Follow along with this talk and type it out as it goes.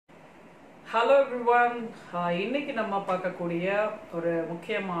Hello everyone. இன்னைக்கு நம்ம பார்க்கக்கூடிய ஒரு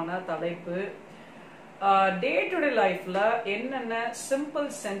முக்கியமான தலைப்பு டே டு டே லைஃப்ல என்னென்ன சிம்பிள்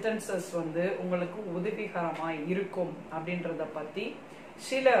சென்டென்சஸ் வந்து உங்களுக்கு உதவிகரமா இருக்கும் அப்படின்றத பத்தி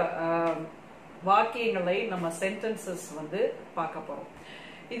சில வாக்கியங்களை நம்ம சென்டென்சஸ் வந்து பார்க்க போறோம்.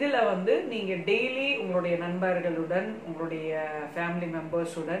 இதுல வந்து நீங்க டெய்லி உங்களுடைய நண்பர்களுடன் உங்களுடைய ஃபேமிலி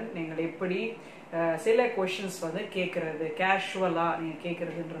மெம்பர்ஸுடன் நீங்கள் எப்படி சில क्वेश्चंस வந்து கேட்கறது கேஷுவலா நீங்க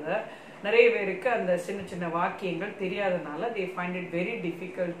கேட்கறதுன்றத நிறைய பேருக்கு அந்த சின்ன சின்ன வாக்கியங்கள் தெரியாதனால they find it very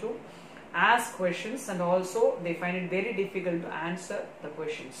difficult to ask questions and also they find it very difficult to answer the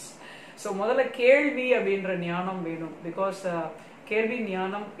questions. So முதல்ல கேள்வி அப்படின்ற ஞானம் வேணும். பிகாஸ் கேள்வி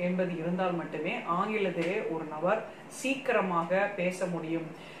ஞானம் என்பது இருந்தால் மட்டுமே ஆங்கிலத்திலே ஒரு நபர் சீக்கிரமாக பேச முடியும்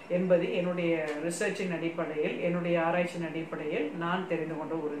என்பது என்னுடைய ரிசர்ச்சின் அடிப்படையில் என்னுடைய ஆராய்ச்சியின் அடிப்படையில் நான் தெரிந்து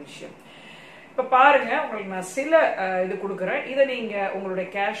கொண்ட ஒரு விஷயம். இப்ப பாருங்க, உங்களுக்கு நான் சில இது கொடுக்குறேன். இதை நீங்க உங்களுடைய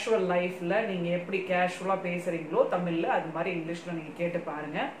கேஷுவல் லைஃப்ல நீங்க எப்படி கேஷுவலா பேசுறீங்களோ தமிழ்ல அது மாதிரி இங்கிலீஷ்ல நீங்க கேட்டு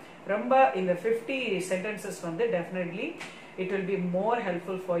பாருங்க. ரொம்ப இந்த 50 sentences வந்து definitely it will be more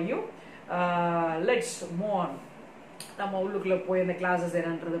helpful for you. Let's move on. நம்ம உள்ளுக்குள்ள போய் இந்த கிளாஸஸ்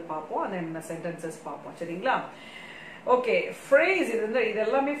என்னன்றது பார்ப்போம், அந்த என்ன சென்டென்சஸ் பார்ப்போம். சரிங்களா? ஓகே, ஃப்ரேஸ் இது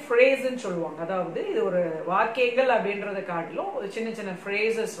எல்லாமே ஃப்ரேஸ்ன்னு சொல்லுவாங்க. அதாவது இது ஒரு வாக்கியங்கள் அப்படின்றத காட்டிலும் சின்ன சின்ன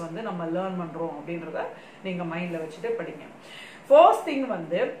ஃப்ரேசஸ் வந்து நம்ம லேர்ன் பண்றோம் அப்படின்றத நீங்க மைண்ட்ல வச்சுட்டு படிங்க. ஃபர்ஸ்ட் திங்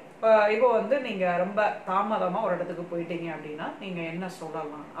வந்து இப்போ வந்து நீங்க ரொம்ப தாமதமா ஒரு இடத்துக்கு போயிட்டீங்க அப்படின்னா நீங்க என்ன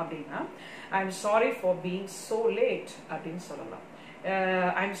சொல்லலாம் அப்படின்னா, I am sorry for being so late அப்படின்னு சொல்லலாம்.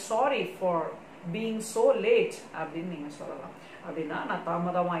 I am sorry for being so late அப்படின்னு நீங்க சொல்லலாம். அப்படின்னா நான்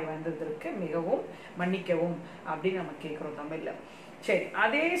தாமதமாய் வந்ததற்கு மிகவும் மன்னிக்கவும் அப்படின்னு நம்ம கேட்கிறோம் தமிழ்ல. சரி,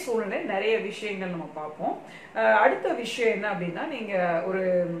 அதே சூழ்நிலை நிறைய விஷயங்கள் நம்ம பார்ப்போம். அடுத்த விஷயம் என்ன அப்படின்னா, நீங்க ஒரு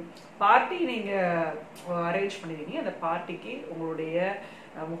பார்ட்டி நீங்க அரேஞ்ச் பண்ணிருக்கீங்க. அந்த பார்ட்டிக்கு உங்களுடைய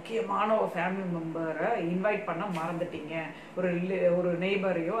முக்கியமான ஒரு ஃபேமிலி மெம்பரை இன்வைட் பண்ண மறந்துட்டீங்க. ஒரு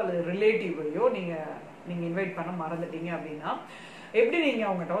நெய்பரையோ அல்லது ரிலேட்டிவையோ நீங்க இன்வைட் பண்ண மறந்துட்டீங்க அப்படின்னா எப்படி நீங்க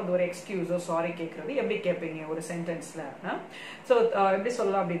அவங்ககிட்ட வந்து ஒரு எக்ஸ்கியூஸோ சாரி கேட்கறது எப்படி கேட்பீங்க ஒரு சென்டென்ஸ்ல? ஸோ எப்படி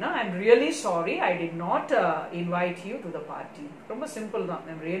சொல்லலாம் அப்படின்னா, I am really sorry I did not invite you to the party. ரொம்ப சிம்பிள் தான்.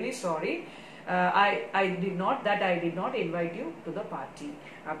 I am really sorry I did not invite you to the party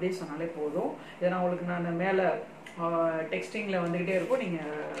அப்படின்னு சொன்னாலே போதும். இதை நான் உங்களுக்கு நான் மேல டெக்ஸ்டிங்ல வந்துகிட்டே இருக்கும், நீங்க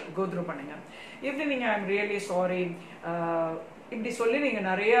கோ த்ரூ பண்ணுங்க. இப்படி நீங்க ஐ எம் ரியலி சாரி இப்படி சொல்லி நீங்க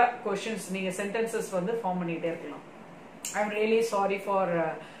நிறைய கொஸ்டின்ஸ் நீங்க சென்டென்சஸ் வந்து ஃபார்ம் பண்ணிட்டே இருக்கலாம். I'm really sorry for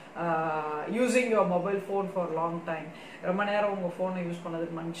using your mobile phone for a long time. ரொம்ப நேரம் உங்க போனை யூஸ்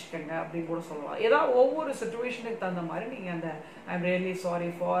பண்ணதுக்கு மன்னிச்சுக்கங்க அப்படின்னு கூட சொல்லலாம். ஏதாவது ஒவ்வொரு சிச்சுவேஷனுக்கு தகுந்த மாதிரி நீங்க அந்த ஐம் ரியலி சாரி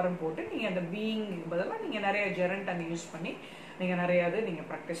ஃபார் போட்டு நீங்க அந்த பீயிங் பதிலாக நீங்க நிறைய ஜெரண்ட் அங்க யூஸ் பண்ணி நீங்க நிறைய நீங்க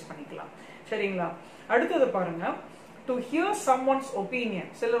ப்ராக்டிஸ் பண்ணிக்கலாம். சரிங்களா? அடுத்தது பாருங்க, டு ஹியர் சம்ஒன்ஸ் ஒப்பீனியன்.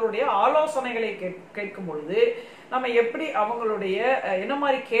 சிலருடைய ஆலோசனைகளை கேட்கும் பொழுது நம்ம எப்படி அவங்களுடைய என்ன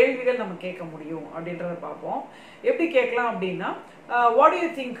மாதிரி கேள்விகள் நம்ம கேட்க முடியும் அப்படின்றத பார்ப்போம். எப்படி கேட்கலாம் அப்படின்னா, what to you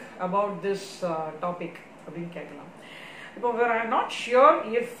think about this topic அப்படின்னு கேட்கலாம். இப்போ I am not sure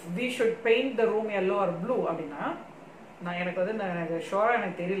if we should paint the room yellow or blue அப்படின்னா, நான் எனக்கு வந்து எனக்கு ஷோரா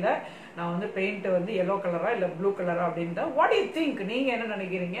எனக்கு தெரியல, நான் வந்து பெயிண்ட் வந்து yellow கலரா இல்ல ப்ளூ கலரா அப்படின்னா, வாட் யூ திங்க், நீங்க என்ன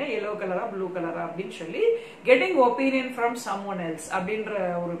நினைக்கிறீங்க, yellow கலரா ப்ளூ கலரா அப்படின்னு சொல்லி getting opinion from someone else அப்படின்ற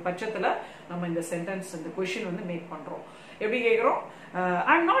ஒரு பட்சத்துல நம்ம இந்த சென்டென்ஸ் இந்த கொஸ்டின் வந்து மேக் பண்றோம். எப்படி கேட்கிறோம்,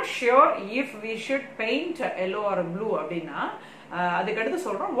 I am not sure if we should paint yellow or blue அப்படின்னா அதுக்கு அடுத்து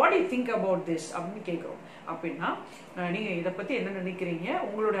சொல்றோம் what you think about this அப்படின்னு கேட்கிறோம். அப்படின்னா நீங்க இதை பத்தி என்ன நினைக்கிறீங்க,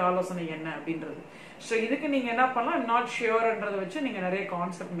 உங்களுடைய ஆலோசனை என்ன அப்படின்றது. ஸோ இதுக்கு நீங்க என்ன பண்ணலாம், ஐம் நாட் ஷியோர்ன்றதை வச்சு நீங்க நிறைய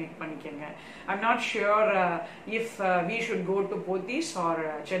கான்செப்ட் மேக் பண்ணிக்கங்க. I'm not sure if we should go to Pothys R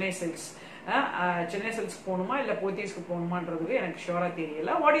Chennai silks. Chennai silks போகணுமா இல்ல போத்தீஸ்க்கு போகணுமான்றதுக்கு எனக்கு ஷியோரா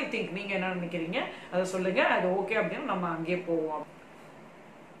தெரியல. வாட் யூ திங்க், நீங்க என்ன நினைக்கிறீங்க அதை சொல்லுங்க, அது ஓகே அப்படின்னு நம்ம அங்கேயே போவோம்.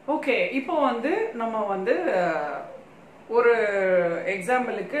 ஓகே, இப்போ வந்து நம்ம வந்து ஒரு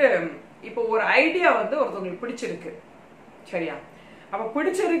எக்ஸாம்பிளுக்கு இப்போ ஒரு ஐடியா வந்து ஒருத்தவங்களுக்கு பிடிச்சிருக்கு. சரியா? அப்ப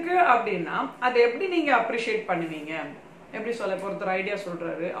பிடிச்சிருக்கு அப்படின்னா அதை எப்படி நீங்க அப்ரிஷியேட் பண்ணுவீங்க? எப்படி சொல்ல, ஒருத்தர் ஐடியா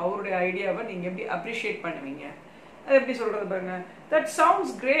சொல்றாரு, அவருடைய ஐடியாவை நீங்க எப்படி அப்ரிஷியேட் பண்ணுவீங்க? அது எப்படி சொல்றது பாருங்க, தட்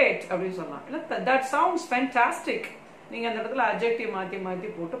சவுண்ட்ஸ் கிரேட் அப்படின்னு சொல்லலாம், இல்ல தட் சவுண்ட்ஸ் ஃபேண்டாஸ்டிக். நீங்க அந்த இடத்துல அட்ஜெக்டிவ் மாத்தி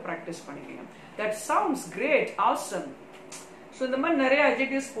மாத்தி போட்டு பிராக்டிஸ் பண்ணிக்கங்க. That sounds great, awesome. So இந்த மாதிரி நிறைய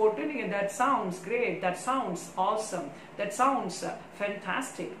அட்ஜெக்டிவ்ஸ் போட்டு நீங்க that sounds great, that sounds awesome, that sounds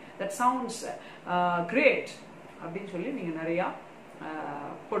fantastic, that sounds great அப்படின்னு சொல்லி நீங்க நிறைய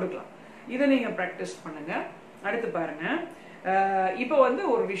கொடுக்கலாம். இதை நீங்க பிராக்டிஸ் பண்ணுங்க. அடுத்து பாருங்க, இப்போ வந்து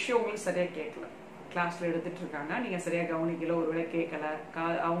ஒரு விஷயம் உங்களுக்கு சரியா கேட்கல, கிளாஸ்ல எடுத்துட்டு இருக்காங்க, நீங்க சரியா கவனிக்கல, ஒருவேளை கேட்கல,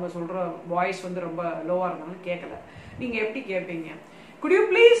 அவங்க சொல்ற வாய்ஸ் வந்து ரொம்ப லோவா இருந்தாலும் கேட்கல, நீங்க எப்படி கேட்பீங்க? Could you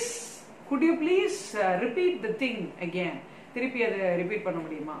please could you please repeat the thing again? திருப்பி அதை ரிப்பீட் பண்ண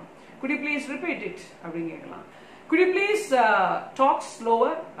முடியுமா? Could you please repeat it? அப்படின்னு கேட்கலாம். Could you please talk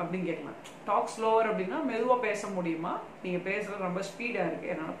slower? அப்படின்னு கேட்கலாம். talk slower அப்படின்னா மெதுவா பேச முடியுமா? நீங்க பேசுறது ரொம்ப ஸ்பீடா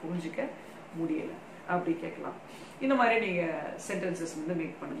இருக்கு, என்னால புரிஞ்சுக்க முடியல அப்படி கேட்கலாம். இந்த மாதிரி நீங்க சென்டென்சஸ் வந்து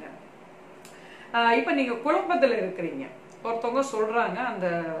மேக் பண்ணுங்க. இப்போ நீங்க குழப்பத்துல இருக்கிறீங்க, ஒருத்தவங்க சொல்றாங்க, அந்த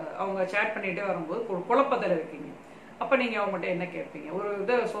அவங்க சேட் பண்ணிட்டே வரும்போது குழப்பத்துல இருக்கீங்க. அப்ப நீங்க அவங்ககிட்ட என்ன கேட்பீங்க? ஒரு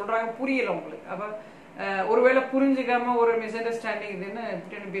இதை சொல்றாங்க, புரியல உங்களுக்கு. அப்ப ஒருவேளை புரிஞ்சுக்காம ஒரு மிஸ் அண்டர்ஸ்டாண்டிங் இதுன்னு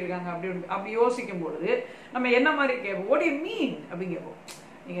எப்படி அனுப்பியிருக்காங்க அப்படி யோசிக்கும் பொழுது நம்ம என்ன மாதிரி கேட்போம்? வாட் யூ மீன் அப்படின்னு கேட்போம்.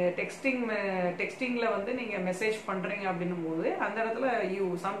 நீங்க டெக்ஸ்டிங்ல வந்து நீங்க மெசேஜ் பண்றீங்க அப்படின்னும் போது அந்த இடத்துல you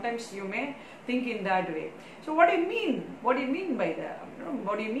sometimes you may think in that way. So what you mean by the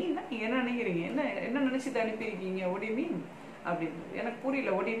what you mean, நீங்க என்ன நினைக்கிறீங்க, என்ன நினைச்சு அனுப்பியிருக்கீங்க, வாட் யூ மீன் அப்படின்னு எனக்கு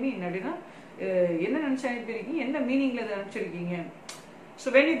புரியல. வாட் யூ மீன் அப்படின்னா என்ன நினைச்சு அனுப்பியிருக்கீங்க, என்ன மீனிங்ல இதை அனுப்பிச்சிருக்கீங்க.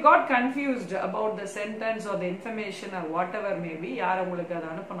 So when you got confused about the sentence or the information or whatever may be, யார் உங்களுக்கு அதை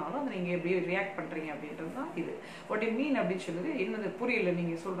அனுப்பினாலும் அதை நீங்க எப்படி ரியாக்ட் பண்றீங்க அப்படின்றது தான் இது. வாட் யூ மீன் அப்படின்னு சொல்லுது, என்னது புரியல,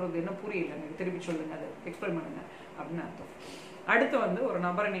 நீங்க சொல்றது என்ன புரியல, நீங்க திருப்பி சொல்லுங்க, அதை எக்ஸ்பிளைன் பண்ணுங்க அப்படின்னு அர்த்தம். அடுத்து வந்து ஒரு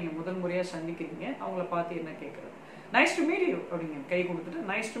நபரை நீங்க முதல் முறையா சந்திக்கிறீங்க, அவங்கள பார்த்து என்ன கேட்கறது? நைஸ் டு மீட் யூ அப்படிங்க கை கொடுத்துட்டு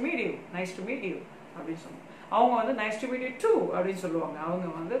நைஸ் டு மீட் யூ அப்படின்னு சொன்னாங்க. அவங்க வந்து nice to meet you two அப்படின்னு சொல்லுவாங்க. அவங்க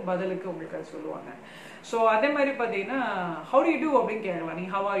வந்து பதிலுக்கு உங்களுக்கு அது சொல்லுவாங்க. ஸோ அதே மாதிரி பார்த்தீங்கன்னா ஹவு டு யூ டூ அப்படின்னு கேட்கலாம்.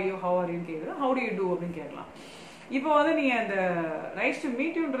 நீங்கள் ஹவ் ஆர் யூன்னு கேட்குறது, ஹவு டு யூ டூ அப்படின்னு கேட்கலாம். இப்போ வந்து நீங்கள் அந்த நைஸ் டு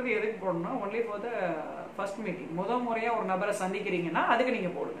மீட் யூன்றது எதுக்கு போடணும்னா only for the first meeting. முதல் முறையாக ஒரு நபரை சந்திக்கிறீங்கன்னா அதுக்கு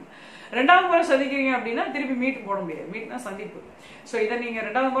நீங்கள் போடுங்க. ரெண்டாவது முறை சந்திக்கிறீங்க அப்படின்னா திருப்பி மீட் போட முடியாது. மீட்னா சந்திப்பு. ஸோ இதை நீங்கள்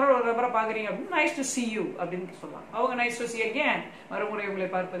ரெண்டாவது முறை ஒரு நபரை பார்க்குறீங்க அப்படின்னா நைஸ் டு சி யூ அப்படின்னு சொல்லலாம். அவங்க நைஸ் டு சி அகேன், மறுமுறை உங்களை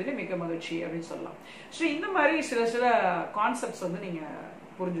பார்ப்பதிலே மிக்க மகிழ்ச்சி அப்படின்னு சொல்லலாம். ஸோ இந்த மாதிரி சில கான்செப்ட்ஸ் வந்து நீங்கள்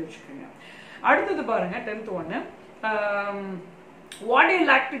புரிஞ்சு வச்சுக்கோங்க. அடுத்தது பாருங்க 10th ஒன்று, what you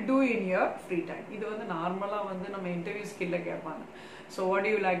like to two in your free time. இது வந்து நார்மலாக வந்து நம்ம இன்டர்வியூ ஸ்கில்ல கேட்பாங்க. So what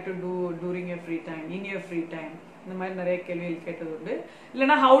you like to two touring your free time, in your free time, இந்த மாதிரி நிறைய கேள்விகள் கேட்டது உண்டு.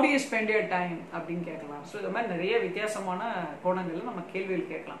 இல்லைன்னா how to you spend your time அப்படின்னு கேட்கலாம். ஸோ இந்த மாதிரி நிறைய வித்தியாசமான கோணங்கள்ல நம்ம கேள்விகள்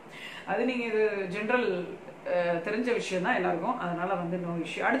கேட்கலாம். அது நீங்கள் இது ஜென்ரல் தெரிஞ்ச விஷயம் தான் எல்லாருக்கும், அதனால வந்து நோ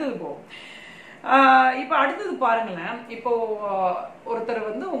இஷ்யூ. அடுத்தது போகும். இப்போ அடுத்தது பாருங்களேன், இப்போ ஒருத்தர்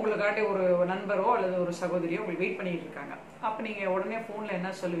வந்து உங்களுக்காட்டி ஒரு நண்பரோ அல்லது ஒரு சகோதரியோ உங்களுக்கு வெயிட் பண்ணிட்டு இருக்காங்க. அப்போ நீங்கள் உடனே ஃபோனில்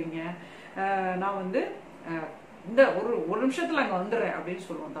என்ன சொல்லுவீங்க? நான் வந்து இந்த ஒரு நிமிஷத்தில் அங்கே வந்துடுறேன் அப்படின்னு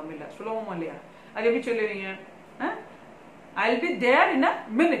சொல்லுவோம். தமிழில் சொல்லுவோமா இல்லையா? அது எப்படி சொல்லுவீங்க? I'll be there in a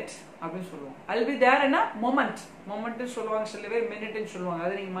minute அப்படின்னு சொல்லுவோம். I'll be there in a moment சொல்லுவாங்க, சில பேர் மினிட்னு சொல்லுவாங்க.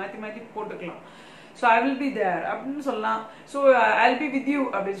 அதை நீங்கள் மாற்றி போட்டுக்கலாம். So I will be there அப்படின்னு சொல்லலாம். So I'll be with you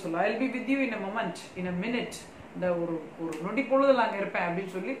அப்படின்னு சொல்லலாம். I'll be with you in a moment, in a minute. இந்த ஒரு நொடி பொழுதுல அங்கே இருப்பேன்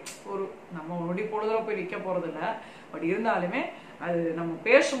அப்படின்னு சொல்லி நம்ம நொடி பொழுதுல போய் நிற்க போறது இல்லை. பட் இருந்தாலுமே அது நம்ம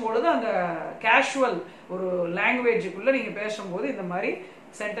பேசும்பொழுது அந்த கேஷுவல் ஒரு லாங்குவேஜுக்குள்ள நீங்க பேசும்போது இந்த மாதிரி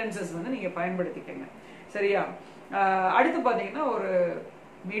சென்டென்சஸ் வந்து நீங்க பயன்படுத்திக்கங்க. சரியா? அடுத்து பார்த்தீங்கன்னா ஒரு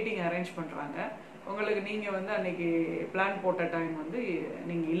மீட்டிங் அரேஞ்ச் பண்றாங்க. உங்களுக்கு நீங்க வந்து அன்னைக்கு பிளான் போட்ட டைம் வந்து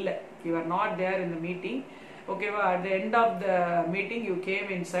நீங்க இல்லை, you are not there in the meeting. ஓகேவா? At the end of the meeting you came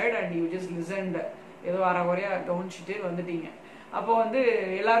inside and you just listened. ஏதோ அரைகுறையா கவனிச்சுட்டு வந்துட்டீங்க. அப்போ வந்து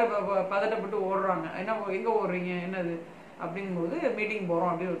எல்லாரும் பதட்டப்பட்டு ஓடுறாங்க. என்ன எங்க ஓடுறீங்க, என்னது அப்படிங்கும்போது மீட்டிங்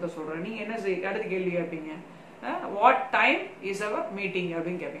போறோம் அப்படின்னு ஒருத்தர் சொல்றேன். நீங்க என்ன அடுத்த கேள்வி கேட்பீங்க? What time is our meeting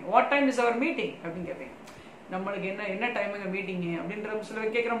அப்படின்னு கேட்பீங்க. What time is our meeting அப்படின்னு கேட்பீங்க. நம்மளுக்கு என்ன டைமுங்க மீட்டிங்கு அப்படின்ற சில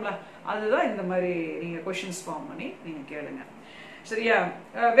கேட்குறோம்ல, அதுதான் இந்த மாதிரி நீங்க கொஸ்டின்ஸ் ஃபார்ம் பண்ணி நீங்க கேளுங்க. சரியா?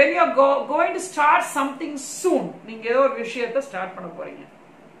 when you are going to start something soon, நீங்க ஏதோ ஒரு விஷயத்தை ஸ்டார்ட் பண்ண போறீங்க,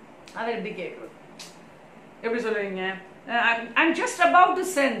 அதை எப்படி கேட்கறது? எப்படி சொல்லுவீங்க? I'm just about to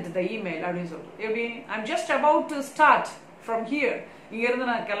send the email அப்படின்னு சொல்றது. எப்படி? I'm just about to start from here. இங்க இருந்து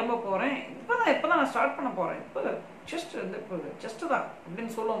நான் கிளம்ப போறேன், இப்பதான் நான் ஸ்டார்ட் பண்ண போறேன், இப்போ ஜஸ்ட் தான்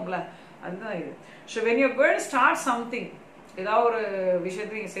அப்படின்னு சொல்லுவோம்ல, அதுதான் இது. So when you're going to start something, ஏதாவது ஒரு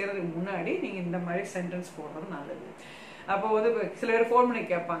விஷயத்தை நீங்க செய்யறதுக்கு முன்னாடி நீங்க இந்த மாதிரி சென்டென்ஸ் போடுறது நல்லது. அப்போ வந்து சில பேர் ஃபோன் பண்ணி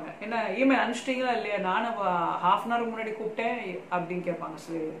கேட்பாங்க, என்ன இமெயில் அனுப்பிச்சிட்டீங்களா இல்லையா, நானும் ஹாஃப் அன் ஹவருக்கு முன்னாடி கூப்பிட்டேன் அப்படின்னு கேட்பாங்க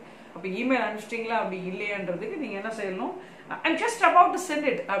சில பேர். அப்போ இமெயில் அனுப்பிச்சிட்டீங்களா அப்படி இல்லையான்றதுக்கு நீங்க என்ன செய்யணும்? I'm just about to send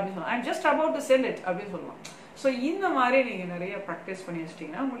it அப்படின்னு சொல்லலாம். I'm just about to send it அப்படின்னு சொல்லலாம். ஸோ இந்த மாதிரி நீங்க நிறைய ப்ராக்டிஸ் பண்ணி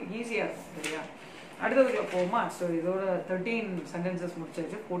வச்சிட்டீங்கன்னா உங்களுக்கு ஈஸியா இருக்கும். சரியா? அடுத்ததுக்குள்ள போகுமா? ஸோ இதோட 13 சென்டென்சஸ்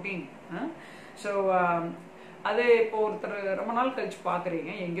முடிச்சாச்சு. 14. ஸோ அது இப்போ ஒருத்தர் ரொம்ப நாள் கழிச்சு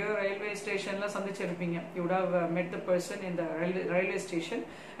பாக்குறீங்க, எங்கேயோ ரயில்வே ஸ்டேஷன்ல சந்திச்சிருப்பீங்க. You would have met the person in the railway station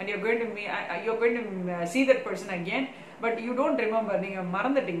and you're going to see that person again, but you don't remember. நீங்க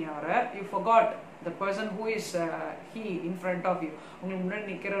மறந்துட்டீங்க அவரை. You forgot the person who is he in front of you. உங்களுக்கு முன்னாடி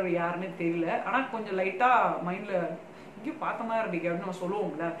நிக்கிறவர் யாருன்னு தெரியல, ஆனா கொஞ்சம் லைட்டா மைண்ட்ல இங்கே பார்த்த மாதிரி இருக்கு அப்படின்னு நம்ம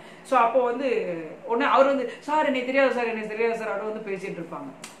சொல்லுவோம்ல. ஸோ அப்போ வந்து உடனே அவர் வந்து சார் என்னை தெரியாது சார் அப்படின்னு வந்து பேசிட்டு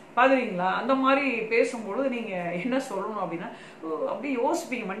இருப்பாங்க. பாத்துறீங்களா? அந்த மாதிரி பேசும்பொழுது நீங்க என்ன சொல்லணும் அப்படின்னா, அப்படியே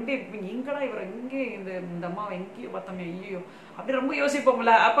யோசிப்பீங்க, மண்டே இருப்பீங்க, எங்கடா இவரை எங்கே இந்த அம்மாவை எங்கேயோ பார்த்தோமே, ஐயோ அப்படி ரொம்ப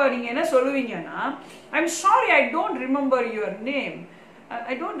யோசிப்போம்ல. அப்ப நீங்க என்ன சொல்லுவீங்கன்னா, I'm sorry, I don't remember your name,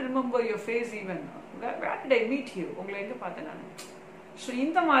 I don't remember your face even, where did I meet you, உங்களை எங்க பார்த்தேன் நான். ஸோ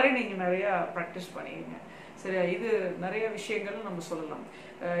இந்த மாதிரி நீங்க நிறைய ப்ராக்டிஸ் பண்ணிடுங்க. சரியா? இது நிறைய விஷயங்கள் நம்ம சொல்லலாம்.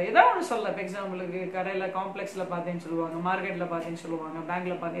 ஏதாவது ஒன்று சொல்லலாம். இப்போ எக்ஸாம்பிளுக்கு கடையில் காம்ப்ளெக்ஸில் பார்த்தேன்னு சொல்லுவாங்க, மார்க்கெட்டில் பார்த்தேன்னு சொல்லுவாங்க,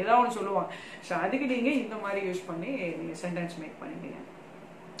 பேங்க்ல பார்த்தேன், ஏதாவது ஒன்று சொல்லுவாங்க. ஸோ அதுக்கு நீங்கள் இந்த மாதிரி யூஸ் பண்ணி நீங்கள் சென்டென்ஸ் மேக் பண்ணிட்டீங்க.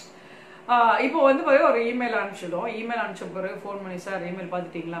 இப்போ வந்து ஒரு இமெயில் அனுப்பிச்சிடும். இமெயில் அனுப்பிச்ச பிறகு ஃபோன் பண்ணி சார் இமெயில்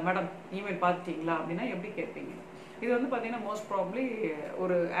பார்த்துட்டீங்களா, மேடம் இமெயில் பார்த்துட்டீங்களா அப்படின்னா எப்படி கேட்பீங்க? இது வந்து பார்த்தீங்கன்னா மோஸ்ட் ப்ராப்ளி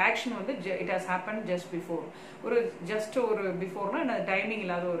ஒரு ஆக்ஷன் வந்து it has happen just before. ஒரு பிஃபோர்னா என்ன, டைமிங்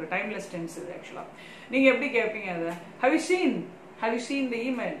இல்லாத ஒரு டைம்லெஸ் டென்ஸ் இது ஆக்சுவலாக. நீங்கள் எப்படி கேட்பீங்க அதை? How you seen the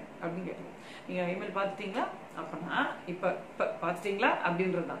email அப்படின்னு கேட்பீங்க. நீங்கள் இமெயில் பார்த்துட்டீங்களா அப்படின்னா இப்போ பார்த்துட்டீங்களா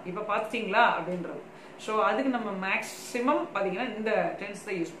அப்படின்றது தான், இப்போ பார்த்துட்டீங்களா அப்படின்றது. ஸோ அதுக்கு நம்ம மேக்ஸிமம் பார்த்தீங்கன்னா இந்த டென்ஸ்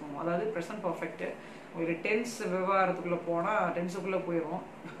தான் யூஸ் பண்ணுவோம். அதாவது ப்ரெசன்ட் பர்ஃபெக்ட். ஒரு டென்ஸ் விவகாரத்துக்குள்ளே போனால் டென்ஸுக்குள்ளே போயிடும்.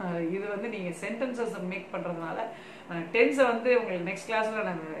 இது வந்து நீங்கள் சென்டென்சஸ் மேக் பண்ணுறதுனால டென்ஸை வந்து உங்களுக்கு நெக்ஸ்ட் கிளாஸில்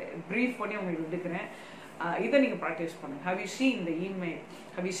நான் ப்ரீஃப் பண்ணி உங்களுக்கு எடுக்கிறேன். இதை நீங்கள் ப்ராக்டிஸ் பண்ணுங்க. How you seen the email,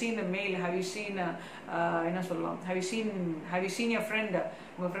 how you seen the mail, how you seen என்ன சொல்லலாம், how you seen your friend,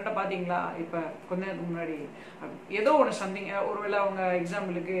 உங்கள் ஃப்ரெண்டை பார்த்தீங்களா இப்போ கொஞ்ச நேரத்துக்கு முன்னாடி, ஏதோ ஒன்று சம்திங். ஒருவேளை அவங்க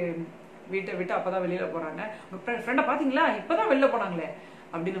எக்ஸாம்பிளுக்கு வீட்டை விட்டு அப்போ தான் வெளியில் போகிறாங்க, உங்கள் ஃப்ரெண்டை பார்த்தீங்களா இப்போ தான் வெளில போனாங்களே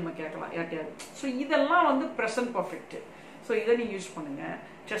அப்படின்னு நம்ம கேட்கலாம் யார்ட்டையாவது. ஸோ இதெல்லாம் வந்து ப்ரெசன்ட் பர்ஃபெக்ட். ஸோ இதை நீங்கள் யூஸ் பண்ணுங்க.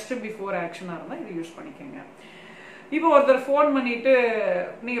 ஜஸ்ட் பிஃபோர் ஆக்ஷனாக இருந்தால் இதை யூஸ் பண்ணிக்கோங்க. இப்போ ஒருத்தர் ஃபோன் பண்ணிட்டு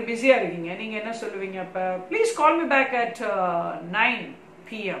நீங்கள் பிஸியாக இருக்கீங்க, நீங்கள் என்ன சொல்லுவீங்க? இப்போ please call me back at 9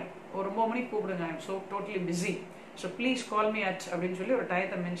 PM, ஒரு 9 மணிக்கு கூப்பிடுங்க, I am so totally busy, so please call me at அப்படின்னு சொல்லி ஒரு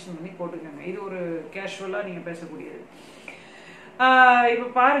டயத்தை மென்ஷன் பண்ணி போட்டுக்கோங்க. இது ஒரு கேஷுவலாக நீங்கள் பேசக்கூடியது. இப்போ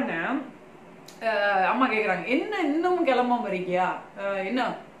பாருங்க, அம்மா கேட்குறாங்க, என்ன இன்னமும் கிளம்பாம இருக்கியா, என்ன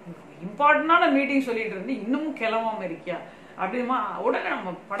இம்பார்ட்டண்டான மீட்டிங் சொல்லிட்டு இருந்து இன்னமும் கிளம்பாம இருக்கியா அப்படிமா. உடனே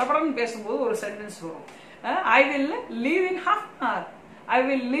நம்ம படப்படன்னு பேசும்போது ஒரு சென்டென்ஸ் வரும். I will leave in half an hour, I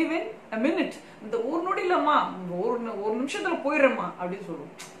will leave in a minute. இந்த ஒரு நொடி இல்லம்மா, ஒரு நிமிஷத்துல போயிடுறேம்மா அப்படின்னு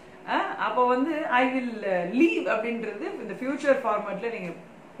சொல்லுவோம். அப்போ வந்து I will leave அப்படின்றது இந்த ஃபியூச்சர் ஃபார்மேட்ல நீங்க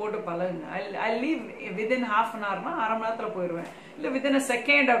போட்டு பழகுங்க. I leave within half an hourனா அரை மணி நேரத்துல போயிடுவேன், இல்லை within a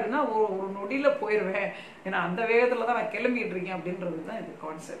second அப்படின்னா ஒரு நொடியில போயிடுவேன், ஏன்னா அந்த வேகத்துல தான் நான் கிளம்பிட்டு இருக்கேன் அப்படின்றது தான் இது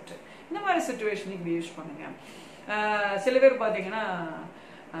கான்செப்ட். இந்த மாதிரி சுச்சுவேஷன் இப்படி யூஸ் பண்ணுங்க. சில பேர் பார்த்தீங்கன்னா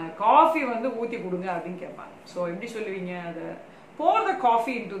காஃபி வந்து ஊற்றி கொடுங்க அப்படின்னு கேட்பாங்க. ஸோ எப்படி சொல்லுவீங்க அதை? போர் த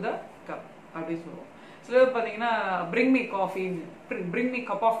coffee in to the cub அப்படின்னு சொல்லுவோம். சில பேர் பார்த்தீங்கன்னா bring me காஃபின்னு, bring me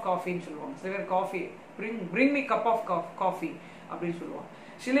cup of காஃபின்னு சொல்லுவாங்க. சில பேர் coffee bring me cup of coffee அப்படின்னு சொல்லுவாங்க.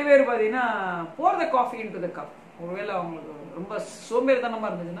 சில பேர் பார்த்தீங்கன்னா போர் த coffee in to the cub. ஒருவேளை அவங்களுக்கு ரொம்ப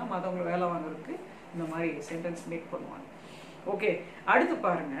சோம்பேறித்தனமாக இருந்துச்சுன்னா மற்றவங்களை வேலை வாங்குறதுக்கு இந்த மாதிரி சென்டென்ஸ் மேக் பண்ணுவாங்க. ஓகே, அடுத்து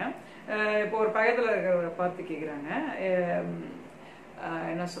பாருங்க. இப்போ ஒரு பக்கத்தில் இருக்கிறவரை பார்த்து கேட்குறாங்க,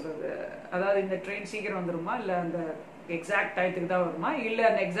 என்ன சொல்றது, அதாவது இந்த ட்ரெயின் சீக்கிரம் வந்துருமா, இல்லை அந்த எக்ஸாக்ட் டயத்துக்கு தான் வருமா, இல்லை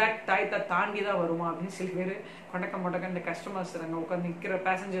அந்த எக்ஸாக்ட் டயத்தை தாண்டி தான் வருமா அப்படின்னு சில பேர் கொண்டக்க இந்த கஸ்டமர்ஸ் அங்கே உட்காந்து நிற்கிற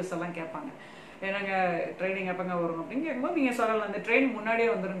பேசஞ்சர்ஸ் எல்லாம் கேட்பாங்க. ஏன்னாங்க ட்ரெயினிங் எப்பங்க வரும் அப்படின்னு கேட்கும்போது நீங்கள் சொல்லலாம், அந்த ட்ரெயின் முன்னாடியே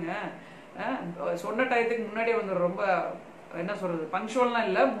வந்துருங்க, சொன்ன டயத்துக்கு முன்னாடியே வந்துடும், ரொம்ப என்ன சொல்றது பங்க்சுவல்லாம்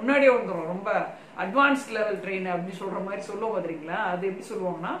இல்லை, முன்னாடியே வந்துடும், ரொம்ப அட்வான்ஸ்ட் லெவல் ட்ரெயின் அப்படின்னு சொல்ற மாதிரி சொல்லுவோம் பார்த்துறீங்களா. அது எப்படி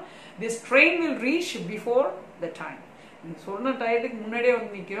சொல்லுவாங்கன்னா, this train will reach before the time. சொன்ன டயத்துக்கு முன்னாடியே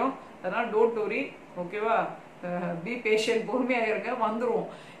வந்து நிற்கிறோம், அதனால டோன்ட் வரி, ஓகேவா, பி பேஷண்ட், பொறுமையாக இருங்க, வந்துடும்.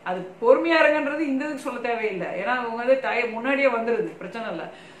 அது பொறுமையாக இருங்கன்றது இந்த இதுக்கு சொல்ல தேவையில்லை, ஏன்னா அவங்க வந்து முன்னாடியே வந்துடுது, பிரச்சனை இல்லை.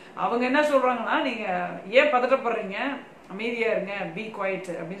 அவங்க என்ன சொல்றாங்கன்னா, நீங்க ஏன் பதட்டப்படுறீங்க, அமைதியா இருங்க, பி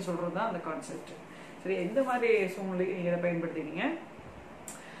குவைட் அப்படின்னு சொல்றது தான் அந்த கான்செப்ட். சரி, இந்த மாதிரி சூழ்நிலைக்கு நீங்க இதை பயன்படுத்தினீங்க.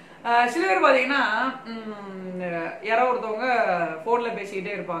 சில பேர் பார்த்தீங்கன்னா யாரோ ஒருத்தவங்க ஃபோனில்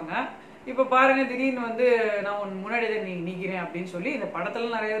பேசிக்கிட்டே இருப்பாங்க. இப்போ பாருங்க, திடீர்னு வந்து நான் முன்னாடி தான் நிற்கிறேன் அப்படின்னு சொல்லி இந்த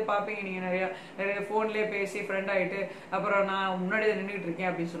படத்துல நிறைய பார்ப்பீங்க. நீங்கள் நிறைய ஃபோன்லேயே பேசி ஃப்ரெண்ட் ஆகிட்டு அப்புறம் நான் முன்னாடி தான் நின்றுட்டு இருக்கேன்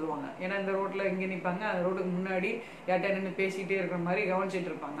அப்படின்னு சொல்லுவாங்க. ஏன்னா இந்த ரோட்டில் இங்கே நிற்பாங்க, அந்த ரோட்டுக்கு முன்னாடி யார்கிட்ட நின்று பேசிகிட்டே இருக்கிற மாதிரி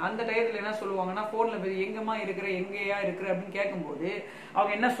கவனிச்சிட்டு இருப்பாங்க. அந்த டயத்தில் என்ன சொல்லுவாங்கன்னா, ஃபோனில் பேசி எங்கேம்மா இருக்கிற, எங்கேயா இருக்கிற அப்படின்னு கேட்கும்போது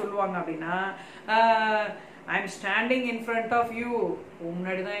அவங்க என்ன சொல்லுவாங்க அப்படின்னா, I am standing in front of you,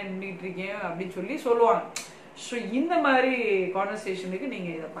 முன்னாடி தான் நின்றுட்டு இருக்கேன் அப்படின்னு சொல்லி சொல்லுவாங்க. ஸோ இந்த மாதிரி கான்வர்சேஷனுக்கு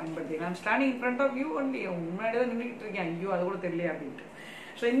நீங்கள் இதை பயன்படுத்திக்கலாம். I'm standing in front of you only, முன்னாடி தான் நின்றுட்டு இருக்கேன், ஐயோ அது கூட தெரியலையா அப்படின்ட்டு.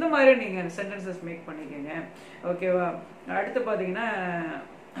 ஸோ இந்த மாதிரி நீங்கள் சென்டென்சஸ் மேக் பண்ணிக்கோங்க, ஓகேவா. அடுத்து பார்த்தீங்கன்னா,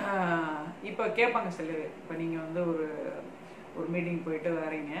 இப்போ கேட்பாங்க சில பேர், இப்போ நீங்கள் வந்து ஒரு மீட்டிங் போயிட்டு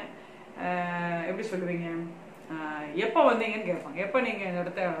வரீங்க, எப்படி சொல்லுவீங்க, எப்போ வந்தீங்கன்னு கேட்பாங்க. எப்போ நீங்கள் இந்த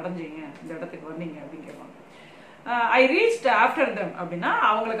இடத்த அடைஞ்சீங்க, இந்த இடத்துக்கு வந்தீங்க அப்படின்னு கேட்பாங்க. ஐ ரீச்ட் ஆஃப்டர் தம் அப்படின்னா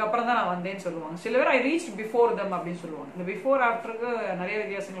அவங்களுக்கு அப்புறம் தான் நான் வந்தேன்னு சொல்லுவாங்க. சில பேர் ஐ ரீச்ட் பிஃபோர் தம் அப்படின்னு சொல்லுவாங்க. இந்த பிஃபோர் ஆஃப்டருக்கு நிறைய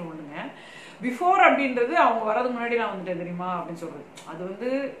வித்தியாசங்கள் உண்டுங்க. பிஃபோர் அப்படின்றது அவங்க வரதுக்கு முன்னாடி நான் வந்துட்டேன் தெரியுமா அப்படின்னு சொல்றது. அது வந்து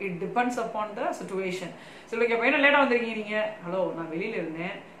it depends upon the situation. சில கேட்பேன், என்ன லேட்டாக வந்திருக்கீங்க நீங்கள்? ஹலோ, நான் வெளியில்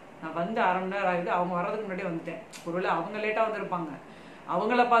இருந்தேன், நான் வந்து அரை மணி நேரம் ஆகுது, அவங்க வர்றதுக்கு முன்னாடி வந்துட்டேன். ஒருவேளை அவங்க லேட்டாக வந்திருப்பாங்க,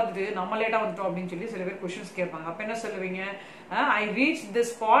 அவங்கள பார்த்துட்டு நம்ம லேட்டாக வந்துட்டோம் அப்படின்னு சொல்லி சில பேர் கொஸ்டின்ஸ் கேட்பாங்க. அப்போ என்ன சொல்லுவீங்க? I reach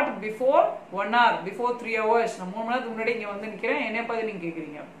this spot before 1 hour, before 3 hours. நான் 3 மணி நேரத்துக்கு முன்னாடி இங்கே வந்து நிற்கிறேன், என்னை பார்த்து நீங்கள்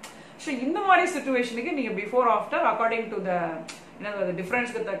கேட்குறீங்க. ஸோ இந்த மாதிரி சுச்சுவேஷனுக்கு நீங்கள் before after according to the என்ன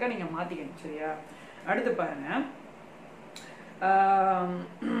டிஃப்ரென்ஸ்க்கு தக்க நீங்கள் மாற்றிக்கணும். சரியா? அடுத்து பாருங்க,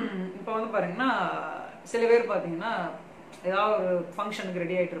 இப்போ வந்து பாருங்கன்னா சில பேர் பார்த்தீங்கன்னா ஏதாவது ஒரு ஃபங்க்ஷனுக்கு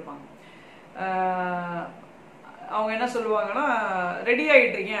ரெடி ஆகிட்டு இருப்பாங்க. அவங்க என்ன சொல்லுவாங்கன்னா, ரெடி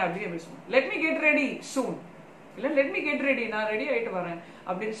ஆகிட்டுருங்க அப்படின்னு பேசுவாங்க. லெட் மீ கெட் ரெடி சூன், இல்லை லெட் மீ கெட் ரெடி, நான் ரெடி ஆகிட்டு வரேன்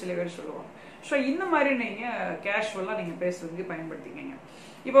அப்படின்னு சில பேர் சொல்லுவாங்க. ஸோ இந்த மாதிரி நீங்கள் கேஷுவலாக நீங்கள் பேசுறதுக்கு பயன்படுத்திக்கங்க.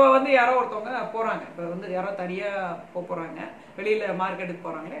 இப்போ வந்து யாரோ ஒருத்தவங்க போகிறாங்க, இப்போ வந்து யாரோ தனியாக போகிறாங்க, வெளியில் மார்க்கெட்டுக்கு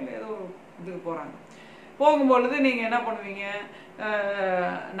போகிறாங்களே இல்லை ஏதோ ஒரு இதுக்கு போகிறாங்க. போகும்பொழுது நீங்கள் என்ன பண்ணுவீங்க?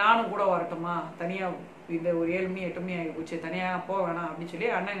 நானும் கூட வரட்டுமா, தனியாக இந்த ஒரு 7 மணி 8 மணி ஆகி போச்சு, தனியாக போக வேணாம் அப்படின்னு சொல்லி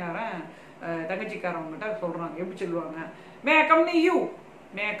அண்ணங்காரன் தங்கச்சிக்காரவங்ககிட்ட சொல்கிறாங்க. எப்படி சொல்லுவாங்க? மே கம் நீ யூ,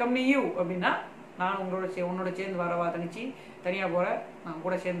 மே கம் நீ யூ அப்படின்னா நான் உன்னோட சேர்ந்து வரவா தங்கச்சி, தனியாக போகிற, நான்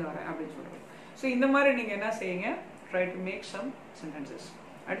கூட சேர்ந்து வரேன் அப்படின்னு சொல்கிறேன். ஸோ இந்த மாதிரி நீங்கள் என்ன செய்யுங்க, try to make some sentences.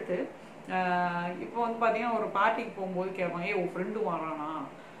 அடுத்து இப்போ வந்து பார்த்தீங்கன்னா ஒரு பார்ட்டிக்கு போகும்போது கேட்பாங்க, உன் ஃப்ரெண்டு வரானா,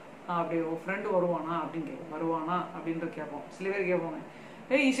 அப்படி உன் ஃப்ரெண்டு வருவானா அப்படின்னு கேட்போம். வருவானா அப்படின்றது கேட்போம். சில பேர் கேட்பாங்க,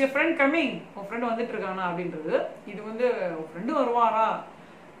 இஸ் யர் ஃப்ரெண்ட் கம்மிங், உன் ஃப்ரெண்டு வந்துட்டு இருக்கானா அப்படின்றது. இது வந்து உன் ஃப்ரெண்டு வருவாரா,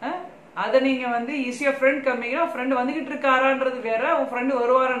 அதை நீங்கள் வந்து இஸ் யர் ஃப்ரெண்ட் கம்மிங்னா ஃப்ரெண்டு வந்துகிட்டு இருக்காரான்றது வேற, உன் ஃப்ரெண்டு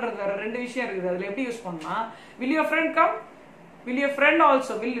வருவாரான்றது வேற, 2 விஷயம் இருக்குது. அதில் எப்படி யூஸ் பண்ணா, will your friend come, will your friend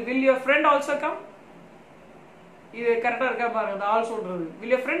also, will your friend also come, இது கரெக்டாக இருக்கா பாருங்க. அந்த ஆல் சொல்றது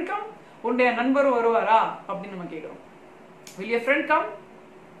வில் யுவர் ஃப்ரெண்ட் கம், உன்னுடைய நண்பர் வருவாரா அப்படின்னு நம்ம கேட்குறோம். Will your friend come,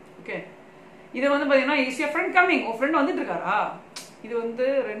 okay. இது வந்து பார்த்தீங்கன்னா இஸ் யுவர் ஃப்ரெண்ட் கம்மிங், உன் ஃப்ரெண்ட் வந்துட்டு இருக்காரா, இது வந்து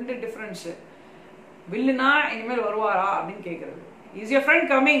 2 டிஃப்ரென்ஸு. வில்லுனா இனிமேல் வருவாரா அப்படின்னு கேட்கறது, இஸ் யுவர் ஃப்ரெண்ட்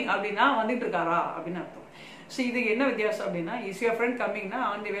கம்மிங் அப்படின்னா வந்துட்டு இருக்காரா அப்படின்னு அர்த்தம். ஸோ இது என்ன வித்தியாசம் அப்படின்னா, is your friend கம்மிங்னா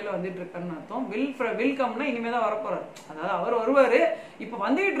on the வேல வந்துட்டு இருக்காருன்னு அர்த்தம். வில் கம்னா இனிமேல் தான் வரப்போறாரு, அதாவது அவர் வருவார், இப்போ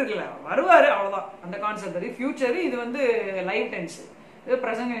வந்துகிட்டு இருக்குல்ல, வருவார், அவ்வளோதான் அந்த கான்செப்ட். அது ஃபியூச்சர், இது வந்து லைவ் டென்ஸ், இது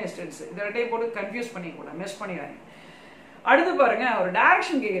ப்ரெசன்ட் டென்ஸ். இதை 2 போட்டு கன்ஃபியூஸ் பண்ணிக்கூடாது, மெஸ் பண்ணிடுறாங்க. அடுத்து பாருங்க, ஒரு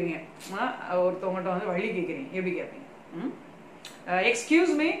டைரக்ஷன் கேட்குறீங்க, ஒருத்தவங்கள்ட்ட வந்து வழி கேட்குறீங்க. எப்படி கேட்பீங்க?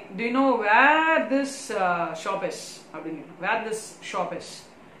 Excuse me, to you know where this shop is அப்படின்னு. வேர் திஸ் ஷாப் இஸ்,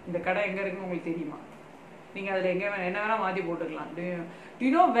 இந்த கடை எங்கே இருக்குன்னு உங்களுக்கு தெரியுமா? நீங்கள் அதில் எங்கே என்ன வேணால் மாற்றி போட்டுக்கலாம். To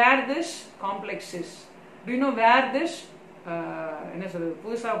you know where this complex is, to you know where this என்ன சொல்றது,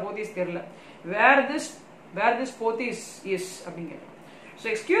 புதுசாக போத்தீஸ் தெரியல, வேர் திஸ் போத்தீஸ் இஸ் அப்படின்னு கேட்கலாம். So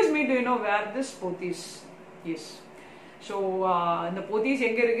excuse me, to you know where this Pothys is. So இந்த போத்தீஸ்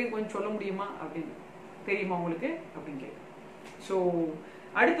எங்கே இருக்குன்னு கொஞ்சம் சொல்ல முடியுமா அப்படின்னு, தெரியுமா உங்களுக்கு அப்படின்னு கேட்குறேன். ஸோ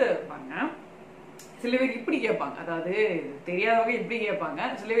அடுத்து பாருங்க, சில பேர் இப்படி கேட்பாங்க, அதாவது தெரியாதவங்க இப்படி கேட்பாங்க.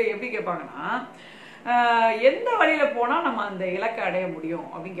 சில பேர் எப்படி கேட்பாங்கன்னா, எந்த வழியில் போனால் நம்ம அந்த இலக்கை அடைய முடியும்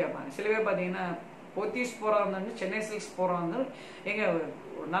அப்படின்னு கேட்பாங்க. சில பேர் பார்த்தீங்கன்னா போத்தீஸ் போகிறா இருந்தாலும் சென்னை சில்க்ஸ் போகிறா இருந்தாலும் எங்க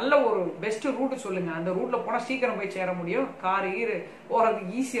நல்ல ஒரு பெஸ்ட் ரூட்டு சொல்லுங்கள், அந்த ரூட்டில் போனால் சீக்கிரம் போய் சேர முடியும், கார்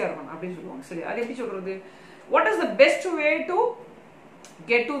போகிறதுக்கு ஈஸியாக இருக்கும் அப்படின்னு சொல்லுவாங்க. சரி, அது எப்படி சொல்கிறது? What is the best way to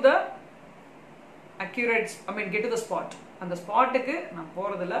get to the accurate, I mean get to the spot. அந்த ஸ்பாட்டுக்கு நான்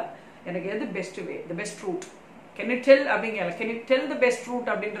போகிறதுல எனக்கு எது best way, the best root, can you tell அப்படிங்க, can you tell the best root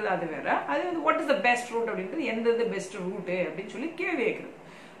அப்படின்றது அது வேற. அது வந்து what is the best root அப்படின்றது எந்த பெஸ்ட் ரூட்டு அப்படின்னு சொல்லி கேள்வி கேட்குறது.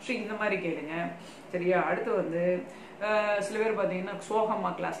 ஸோ இந்த மாதிரி கேளுங்க. சரியா? அடுத்து வந்து சில பேர் பார்த்தீங்கன்னா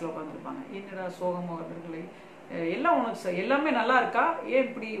சோகமாக கிளாஸில் உட்காந்துருப்பாங்க. என்னடா சோகமாக உட்காந்துருக்கலை, எல்லாம் உனக்கு எல்லாமே நல்லா இருக்கா, ஏன்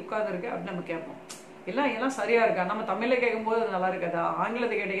இப்படி உட்காந்துருக்கு அப்படின்னு நம்ம கேட்போம். எல்லாம் சரியா இருக்கா? நம்ம தமிழ்ல கேட்கும்போது அது நல்லா இருக்காதா,